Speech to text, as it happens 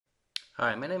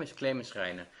Hi, my name is Clemens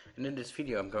Reiner, and in this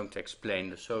video I'm going to explain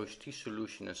the SOHT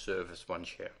solution and service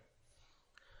OneShare.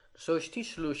 The SOHT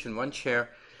solution OneShare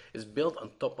is built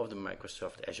on top of the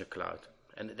Microsoft Azure cloud,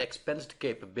 and it expands the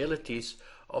capabilities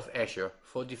of Azure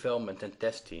for development and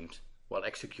test teams while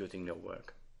executing their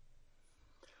work.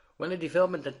 When a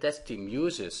development and test team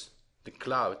uses the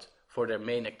cloud for their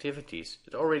main activities,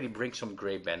 it already brings some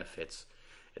great benefits.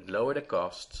 It lowers the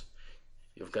costs,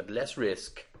 you've got less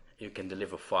risk, you can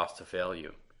deliver faster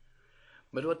value.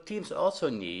 But what teams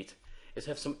also need is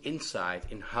have some insight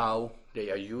in how they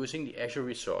are using the Azure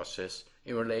resources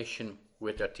in relation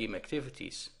with their team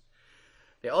activities.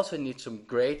 They also need some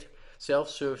great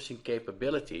self-servicing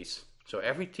capabilities, so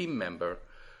every team member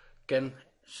can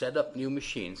set up new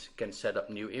machines, can set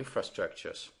up new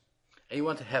infrastructures. And you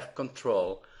want to have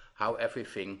control how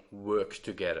everything works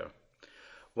together.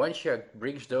 OneShare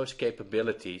brings those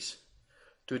capabilities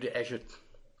to the Azure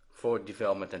for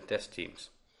development and test teams.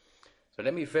 So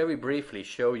let me very briefly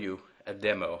show you a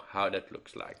demo how that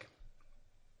looks like.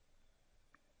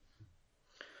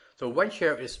 So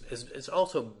OneShare is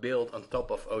also built on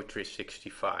top of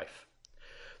O365.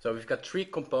 So we've got three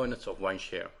components of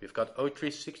OneShare. We've got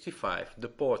O365, the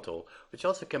portal, which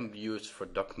also can be used for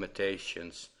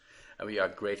documentations, and we are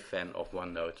a great fan of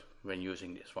OneNote when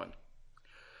using this one.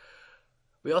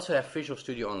 We also have Visual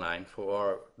Studio Online for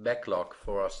our backlog,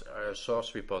 for our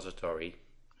source repository,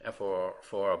 and for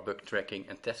our bug tracking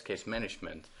and test case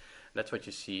management. That's what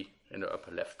you see in the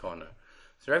upper left corner.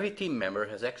 So every team member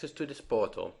has access to this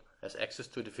portal, has access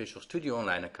to the Visual Studio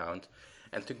Online account,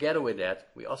 and together with that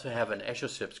we also have an Azure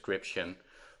subscription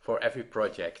for every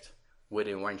project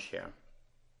within OneShare.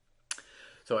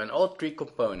 So and all three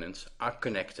components are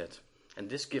connected,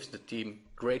 and this gives the team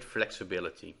great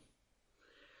flexibility.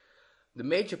 The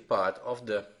major part of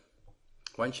the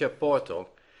OneShare portal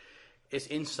is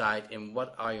insight in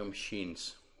what are your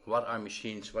machines, what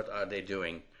are they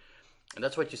doing, and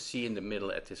that's what you see in the middle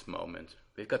at this moment.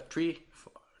 We've got three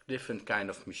different kind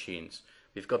of machines.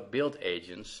 We've got build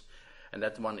agents, and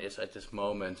that one is at this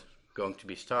moment going to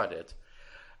be started,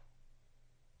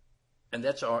 and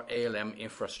that's our ALM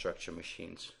infrastructure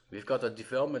machines. We've got our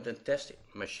development and test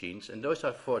machines, and those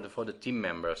are for the team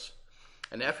members.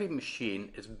 And every machine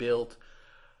is built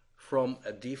from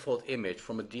a default image,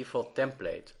 from a default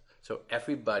template. So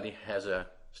everybody has a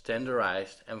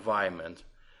standardized environment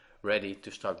ready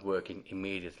to start working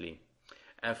immediately.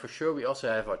 And for sure we also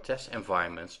have our test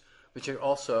environments, which are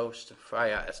also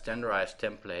via a standardized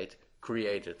template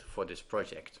created for this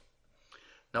project.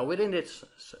 Now within this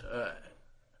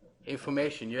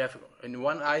information you have in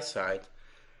one eyesight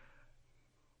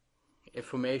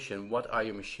information what are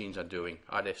your machines are doing.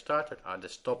 Are they started? Are they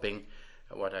stopping?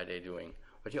 What are they doing?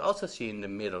 What you also see in the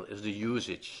middle is the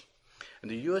usage. And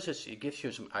the usage, it gives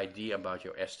you some idea about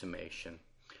your estimation.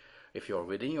 If you're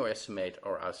within your estimate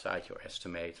or outside your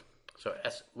estimate. So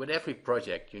as with every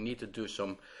project you need to do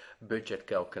some budget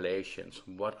calculations.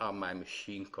 What are my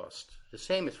machine costs? The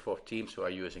same is for teams who are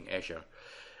using Azure.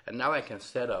 And now I can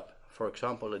set up, for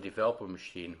example, a developer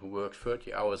machine who works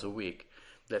 30 hours a week,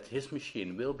 that his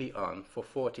machine will be on for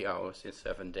 40 hours in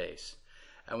 7 days.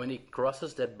 And when he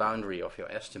crosses that boundary of your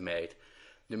estimate,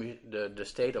 the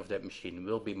state of that machine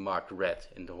will be marked red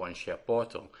in the OneShare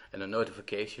portal, and a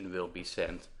notification will be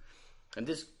sent. And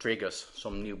this triggers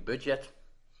some new budget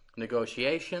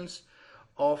negotiations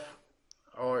or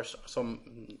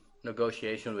some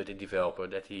negotiation with the developer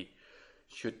that he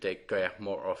should take care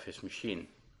more of his machine.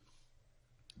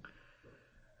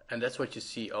 And that's what you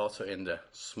see also in the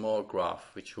small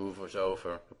graph which hovers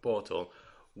over the portal,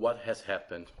 what has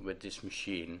happened with this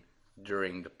machine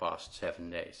during the past 7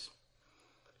 days.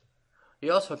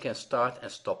 You also can start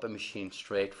and stop a machine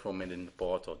straight from within the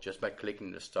portal just by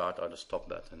clicking the start or the stop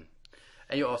button.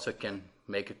 And you also can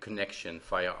make a connection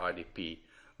via RDP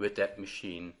with that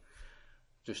machine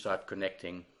to start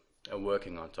connecting and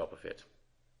working on top of it.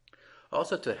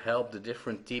 Also to help the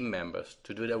different team members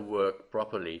to do their work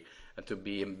properly and to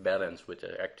be in balance with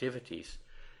their activities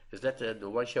is that the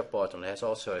OneShare portal has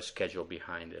also a schedule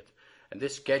behind it. And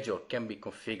this schedule can be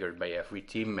configured by every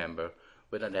team member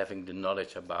without having the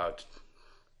knowledge about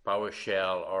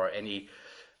PowerShell or any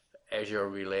Azure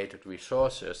related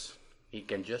resources. He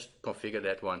can just configure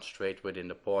that one straight within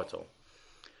the portal.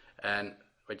 And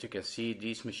what you can see,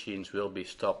 these machines will be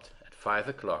stopped at 5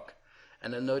 o'clock.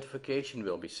 And a notification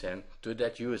will be sent to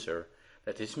that user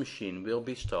that his machine will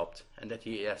be stopped and that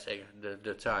he has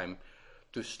the time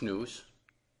to snooze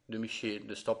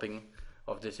the stopping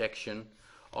of this action,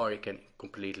 or he can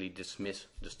completely dismiss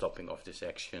the stopping of this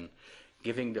action,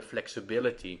 giving the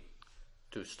flexibility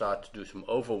to start to do some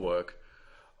overwork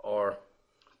or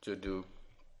to do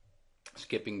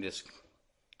skipping this,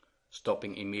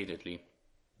 stopping immediately.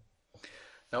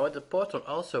 Now what the portal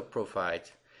also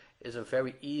provides is a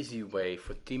very easy way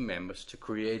for team members to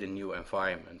create a new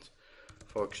environment.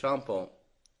 For example,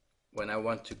 when I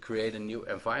want to create a new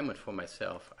environment for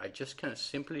myself, I just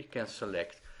simply can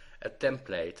select a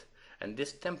template, and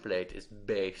this template is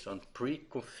based on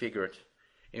pre-configured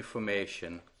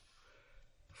information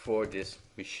for this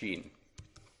machine.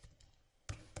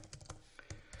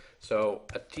 So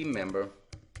a team member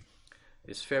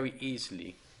is very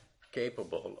easily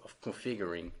capable of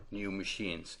configuring new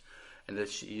machines. And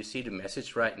as you see the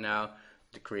message right now,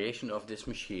 the creation of this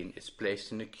machine is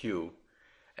placed in a queue,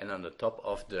 and on the top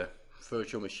of the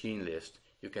virtual machine list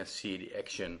you can see the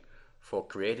action for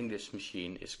creating this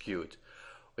machine is queued.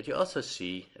 What you also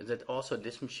see is that also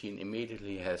this machine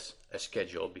immediately has a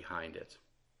schedule behind it.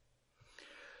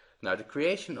 Now the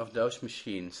creation of those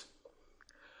machines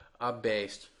are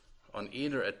based on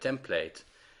either a template,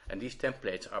 and these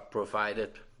templates are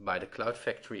provided by the Cloud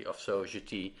Factory of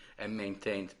SolarGT and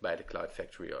maintained by the Cloud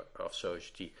Factory of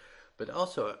SolarGT, but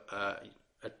also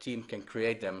a team can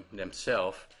create them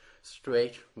themselves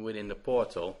straight within the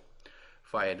portal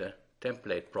via the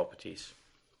template properties.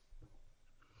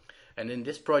 And in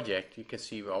this project you can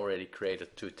see we already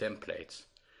created 2 templates.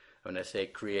 When I say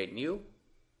create new,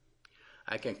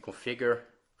 I can configure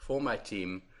for my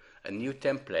team a new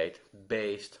template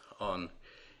based on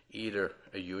either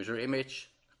a user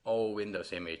image or a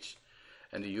Windows image.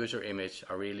 And the user image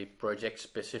are really project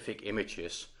specific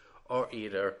images, or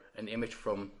either an image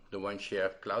from the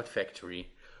OneShare Cloud Factory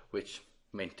which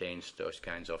maintains those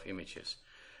kinds of images.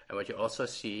 And what you also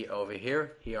see over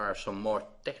here are some more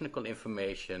technical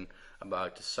information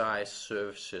about the size,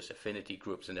 services, affinity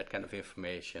groups, and that kind of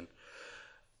information.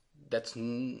 That's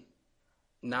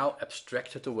now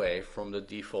abstracted away from the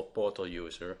default portal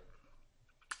user.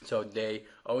 So they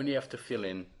only have to fill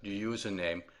in the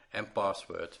username and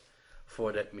password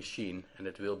for that machine, and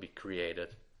it will be created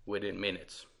within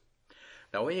minutes.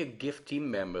 Now when you give team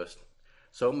members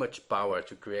so much power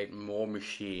to create more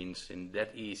machines in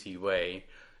that easy way,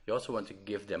 you also want to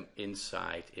give them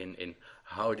insight in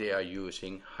how they are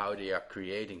using, how they are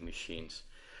creating machines.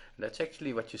 And that's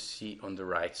actually what you see on the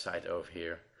right side over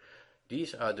here.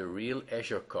 These are the real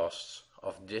Azure costs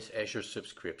of this Azure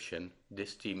subscription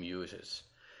this team uses.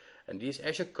 And these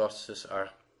Azure costs are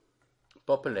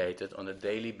populated on a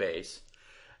daily basis.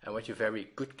 And what you very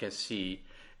good can see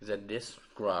is that this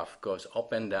graph goes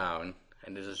up and down,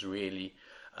 and this is really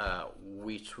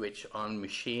we switch on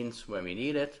machines when we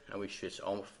need it, and we switch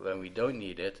off when we don't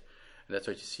need it. And that's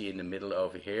what you see in the middle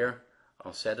over here.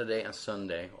 On Saturday and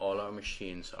Sunday all our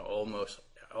machines are almost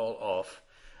all off,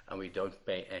 and we don't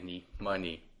pay any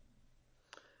money.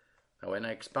 Now when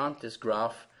I expand this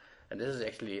graph, and this is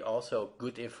actually also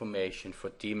good information for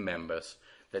team members,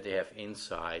 that they have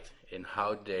insight in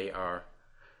how they are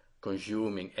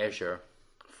consuming Azure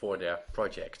for their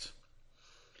projects.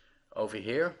 Over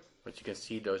here, but you can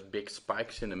see those big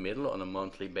spikes in the middle on a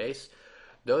monthly basis.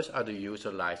 Those are the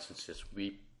user licenses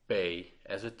we pay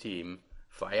as a team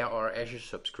via our Azure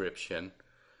subscription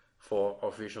for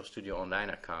our Visual Studio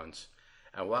Online accounts.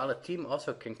 And while a team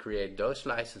also can create those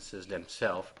licenses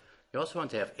themselves, you also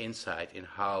want to have insight in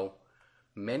how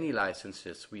many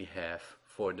licenses we have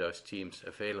for those teams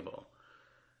available.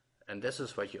 And this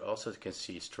is what you also can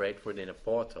see straight within a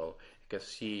portal. You can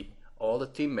see all the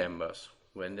team members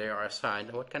when they are assigned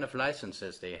and what kind of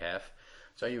licenses they have.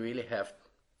 So you really have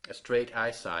a straight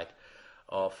eyesight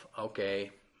of,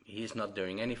 okay, he's not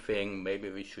doing anything, maybe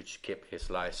we should skip his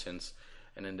license,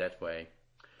 and in that way.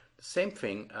 The same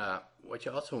thing, what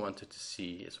you also wanted to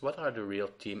see is what are the real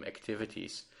team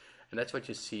activities. And that's what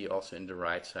you see also in the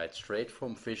right side. Straight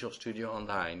from Visual Studio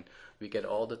Online, we get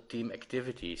all the team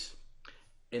activities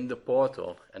in the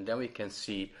portal, and then we can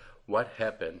see what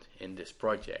happened in this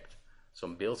project.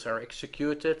 Some builds are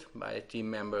executed by the team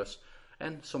members,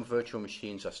 and some virtual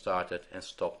machines are started and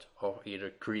stopped, or either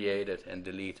created and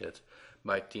deleted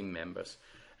by team members.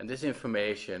 And this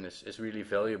information is really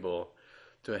valuable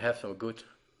to have some good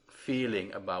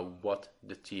feeling about what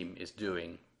the team is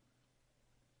doing.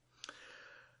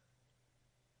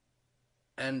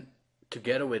 And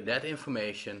together with that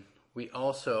information, we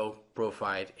also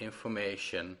provide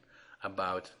information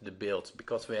about the build,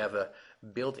 because we have a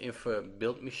build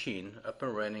machine up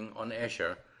and running on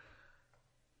Azure.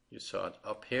 You saw it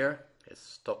up here, it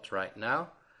stopped right now,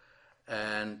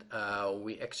 and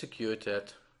we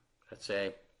executed, let's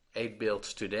say, 8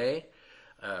 builds today.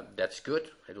 That's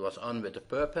good, it was on with a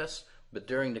purpose, but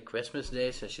during the Christmas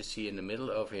days, as you see in the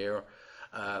middle over here,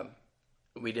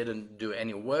 we didn't do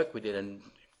any work, we didn't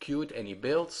queue any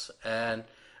builds, and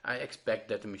I expect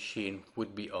that the machine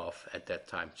would be off at that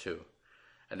time too.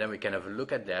 And then we can have a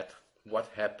look at that, what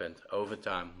happened over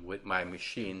time with my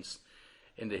machines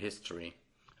in the history.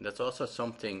 And that's also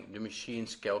something the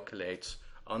machines calculates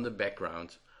on the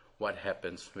background, what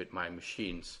happens with my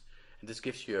machines. And this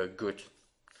gives you a good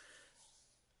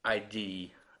idea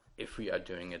if we are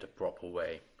doing it a proper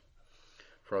way.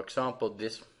 For example,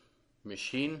 this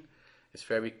machine is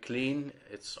very clean,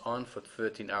 it's on for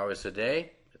 13 hours a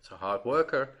day, it's a hard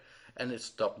worker, and it's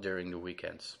stopped during the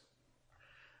weekends.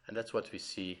 And that's what we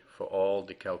see for all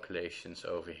the calculations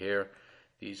over here.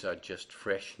 These are just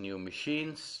fresh new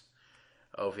machines.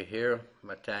 Over here,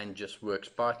 Martijn just works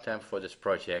part-time for this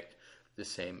project, the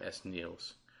same as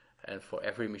Niels. And for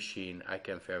every machine I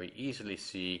can very easily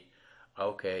see,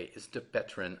 okay, is the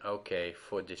pattern okay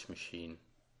for this machine?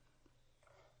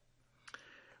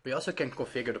 We also can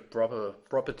configure the proper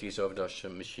properties of those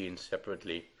machines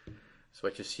separately. So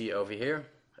what you see over here,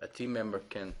 a team member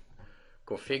can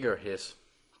configure his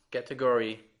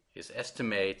category, his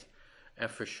estimate, and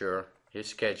for sure his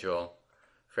schedule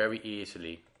very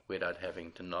easily without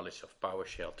having the knowledge of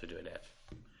PowerShell to do that.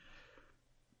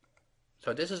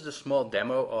 So this is the small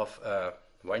demo of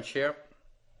OneShare.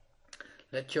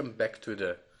 Let's jump back to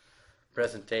the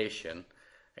presentation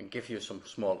and give you some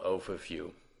small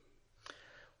overview.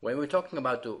 When we're talking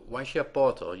about the OneShare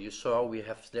portal, you saw we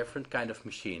have different kind of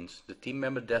machines, the team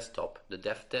member desktop, the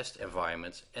dev test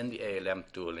environments, and the ALM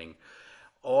tooling.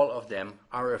 All of them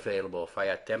are available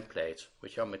via templates,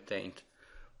 which are maintained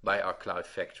by our Cloud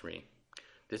Factory.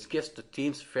 This gives the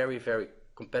teams very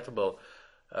compatible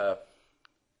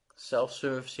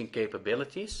self-servicing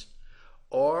capabilities,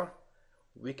 or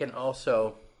we can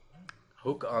also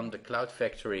hook on the Cloud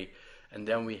Factory, and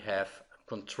then we have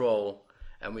control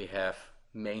and we have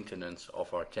maintenance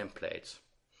of our templates.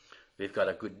 We've got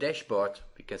a good dashboard,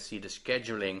 we can see the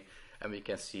scheduling, and we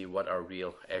can see what our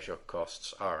real Azure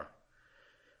costs are.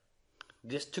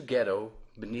 This together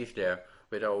beneath there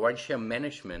with our OneShare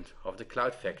management of the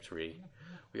Cloud Factory,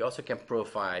 we also can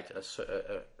provide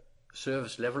a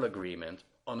service level agreement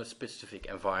on a specific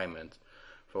environment.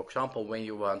 For example, when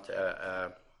you want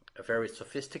a very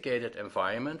sophisticated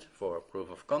environment for a proof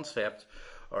of concept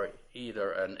or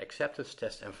either an acceptance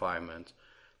test environment,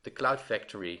 the Cloud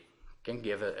Factory can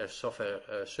give a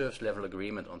service level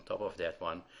agreement on top of that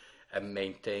one and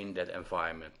maintain that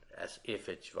environment as if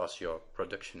it was your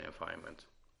production environment.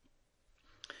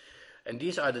 And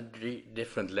these are the three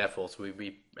different levels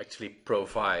we actually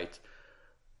provide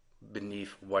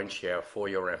beneath OneShare for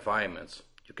your environments.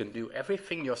 You can do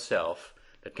everything yourself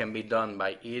that can be done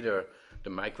by either the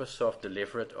Microsoft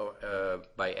delivered or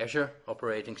by Azure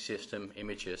operating system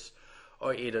images,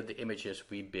 or either the images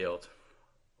we build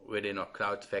within our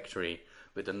Cloud Factory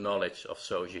with the knowledge of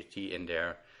SOGT in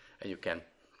there, and you can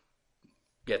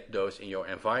get those in your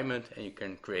environment and you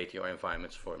can create your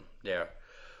environments from there.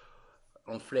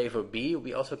 On Flavor B,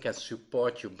 we also can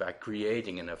support you by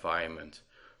creating an environment.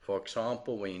 For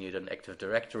example, when you need an Active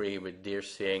Directory with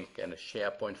DearSync and a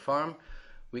SharePoint farm,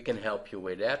 we can help you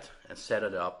with that and set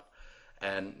it up,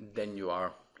 and then you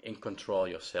are in control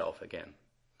yourself again.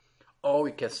 Or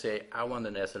we can say, I want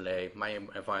an SLA, my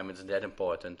environment is that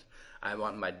important, I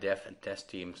want my dev and test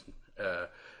teams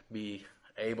be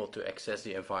able to access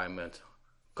the environment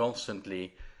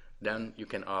constantly. Then you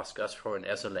can ask us for an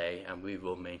SLA and we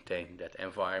will maintain that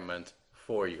environment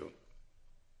for you.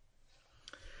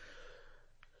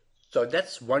 So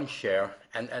that's OneShare,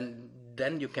 and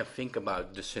then you can think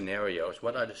about the scenarios.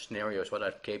 What are the scenarios, what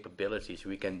are the capabilities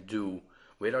we can do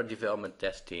with our development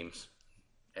test teams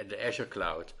at the Azure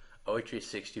Cloud,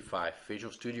 O365,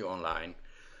 Visual Studio Online,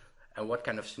 and what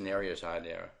kind of scenarios are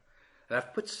there? And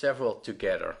I've put several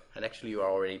together, and actually you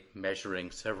are already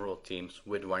measuring several teams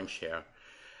with OneShare.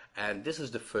 And this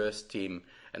is the first team,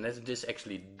 and this is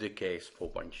actually the case for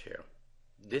OneShare.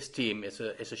 This team is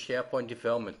a SharePoint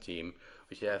development team,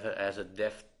 which has a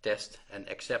dev, test, and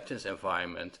acceptance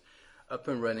environment up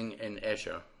and running in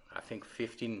Azure. I think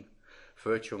 15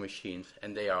 virtual machines,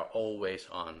 and they are always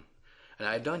on. And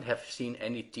I don't have seen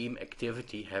any team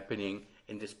activity happening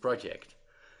in this project,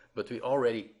 but we're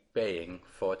already paying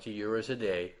 40 euros a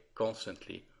day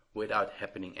constantly without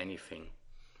happening anything.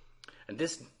 And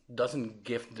this doesn't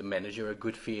give the manager a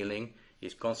good feeling.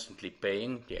 He's constantly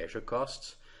paying the Azure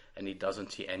costs and he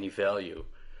doesn't see any value.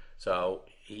 So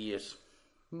he is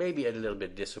maybe a little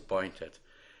bit disappointed.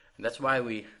 And that's why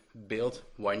we built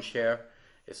OneShare,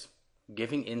 is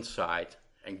giving insight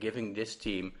and giving this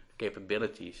team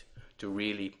capabilities to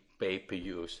really pay per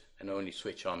use and only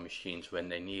switch on machines when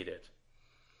they need it.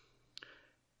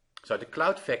 So the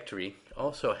Cloud Factory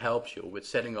also helps you with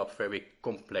setting up very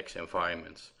complex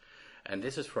environments. And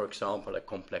this is, for example, a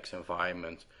complex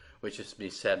environment which has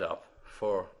been set up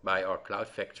by our Cloud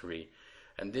Factory.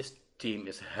 And this team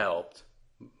is helped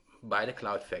by the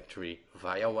Cloud Factory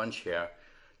via OneShare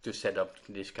to set up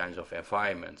these kinds of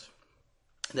environments.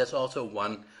 There's also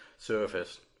one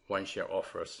service OneShare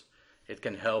offers. It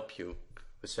can help you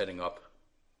with setting up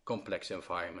complex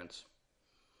environments.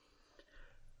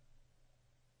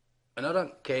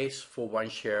 Another case for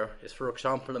OneShare is, for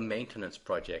example, a maintenance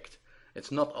project.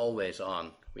 It's not always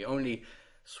on. We only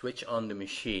switch on the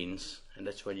machines, and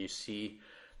that's where you see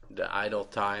the idle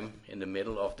time in the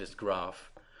middle of this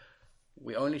graph.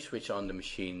 We only switch on the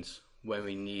machines when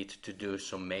we need to do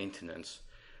some maintenance.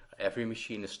 Every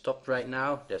machine is stopped right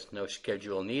now, there's no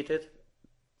schedule needed,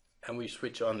 and we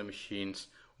switch on the machines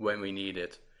when we need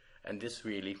it. And this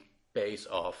really pays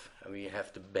off, and we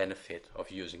have the benefit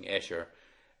of using Azure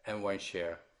and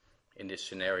OneShare in this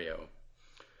scenario.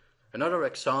 Another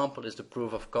example is the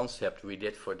proof of concept we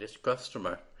did for this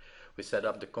customer. We set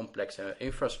up the complex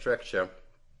infrastructure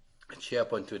in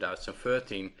SharePoint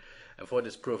 2013, and for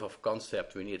this proof of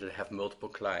concept we needed to have multiple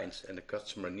clients, and the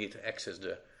customer needed to access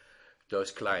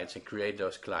those clients and create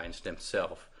those clients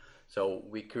themselves. So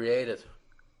we created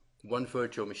one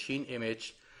virtual machine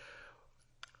image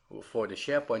for the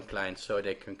SharePoint client so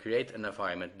they can create an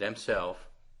environment themselves,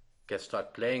 can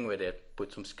start playing with it,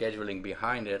 put some scheduling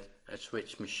behind it, and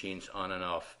switch machines on and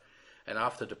off. And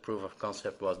after the proof of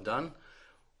concept was done,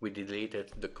 we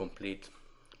deleted the complete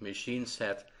machine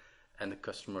set, and the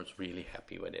customer is really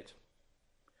happy with it.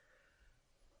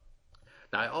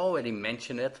 Now, I already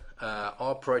mentioned it,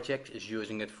 our project is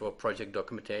using it for project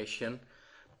documentation.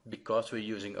 Because we're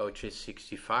using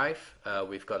O365,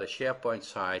 we've got a SharePoint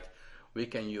site. We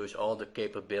can use all the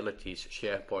capabilities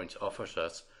SharePoint offers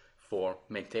us for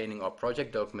maintaining our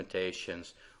project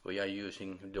documentations. We are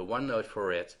using the OneNote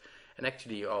for it, and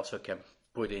actually you also can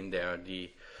put in there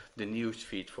the news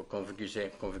feed for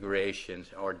configurations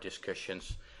or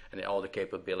discussions, and all the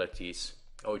capabilities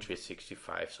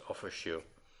O365 offers you.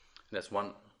 That's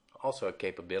also a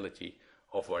capability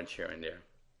of OneShare in there.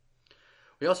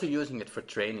 We're also using it for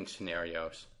training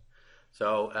scenarios.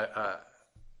 So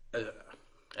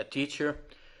a teacher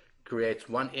creates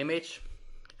one image,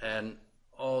 and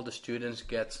all the students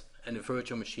get a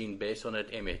virtual machine based on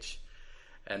that image.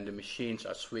 And the machines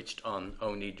are switched on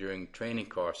only during training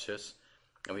courses.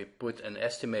 And we put an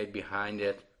estimate behind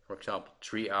it, for example,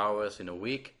 3 hours in a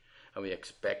week. And we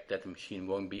expect that the machine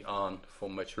won't be on for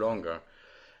much longer.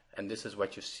 And this is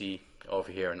what you see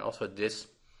over here. And also this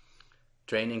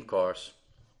training course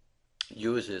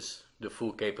uses the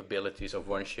full capabilities of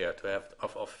OneShare to have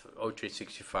of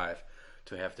O365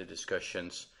 to have the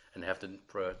discussions and have the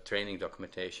training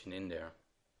documentation in there.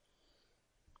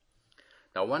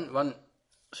 Now, one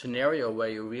scenario where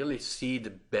you really see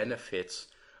the benefits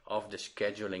of the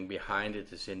scheduling behind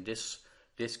it is in this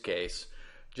case.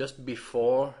 Just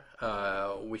before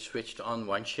we switched on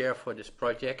OneShare for this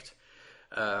project,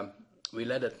 we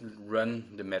let it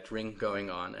run the metering going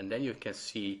on, and then you can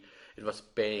see it was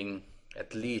paying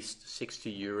at least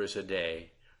 60 euros a day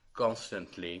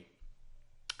constantly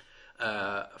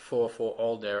for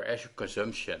all their Azure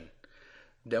consumption.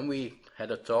 Then we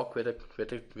had a talk with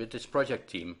this project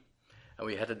team, and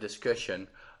we had a discussion.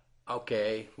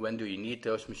 Okay, when do you need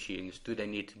those machines? Do they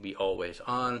need to be always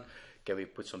on? Can we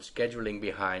put some scheduling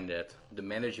behind it? The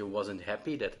manager wasn't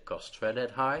happy that the costs were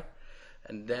that high,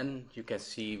 and then you can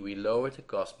see we lowered the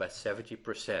cost by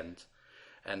 70%.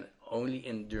 And only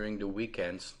during the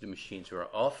weekends the machines were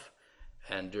off,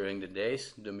 and during the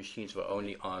days the machines were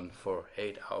only on for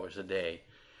 8 hours a day.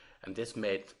 And this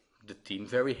made the team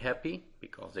very happy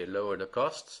because they lowered the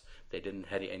costs. They didn't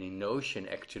have any notion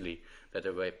actually that they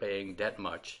were paying that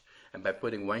much. And by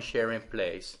putting OneShare in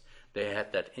place, they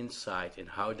had that insight in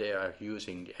how they are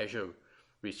using the Azure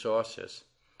resources.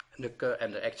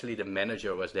 And actually the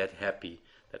manager was that happy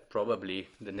that probably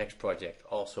the next project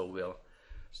also will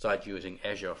start using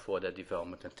Azure for their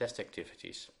development and test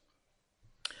activities.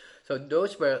 So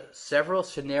those were several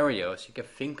scenarios you can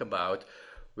think about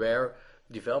where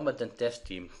development and test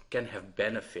team can have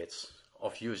benefits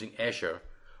of using Azure,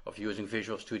 of using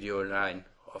Visual Studio 9,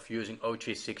 of using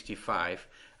O365,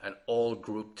 and all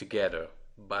grouped together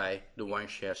by the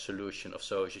OneShare solution of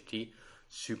Society,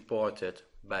 supported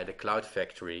by the Cloud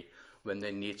Factory when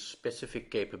they need specific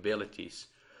capabilities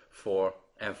for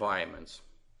environments.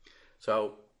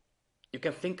 So you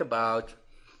can think about,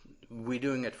 we're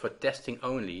doing it for testing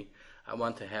only. I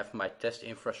want to have my test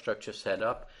infrastructure set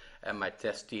up and my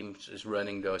test teams is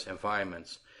running those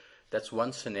environments. That's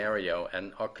one scenario,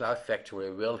 and our Cloud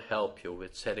Factory will help you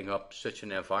with setting up such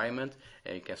an environment,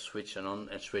 and you can switch on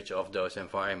and switch off those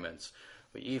environments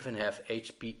We even have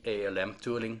HPALM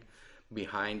tooling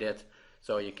behind it,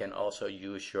 so you can also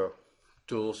use your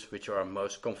tools which you are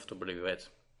most comfortable with.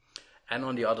 And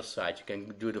on the other side, you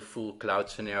can do the full cloud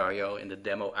scenario. In the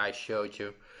demo I showed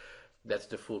you, that's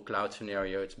the full cloud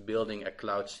scenario. It's building a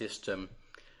cloud system,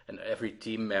 and every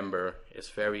team member is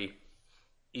very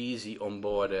easy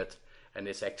onboarded and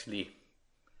is actually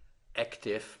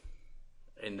active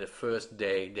in the first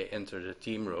day they enter the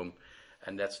team room,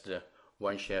 and that's the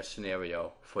OneShare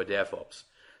scenario for DevOps.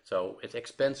 So it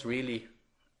expands really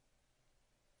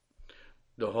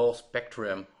the whole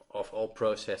spectrum of all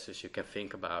processes you can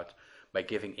think about by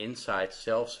giving insights,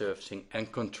 self-servicing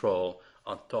and control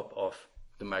on top of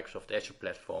the Microsoft Azure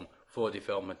platform for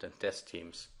development and test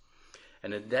teams.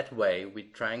 And in that way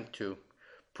we're trying to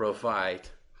provide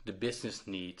the business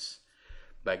needs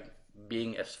by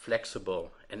being as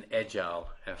flexible and agile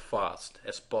and fast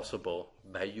as possible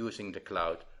by using the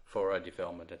cloud for our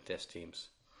development and test teams.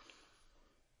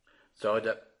 So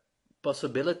the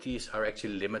possibilities are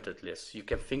actually limitless. You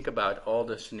can think about all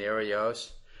the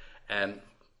scenarios and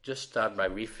just start by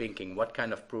rethinking what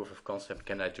kind of proof of concept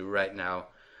can I do right now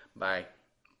by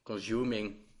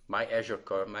consuming my Azure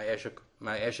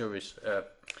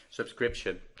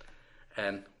subscription,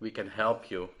 and we can help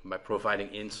you by providing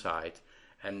insight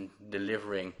and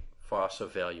delivering faster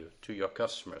value to your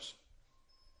customers.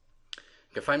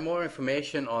 You can find more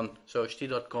information on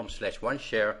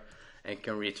society.com/OneShare, and you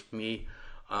can reach me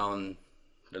on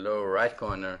the lower right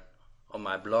corner, on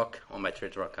my blog, on my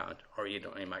Twitter account, or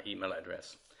either in my email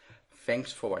address.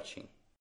 Thanks for watching.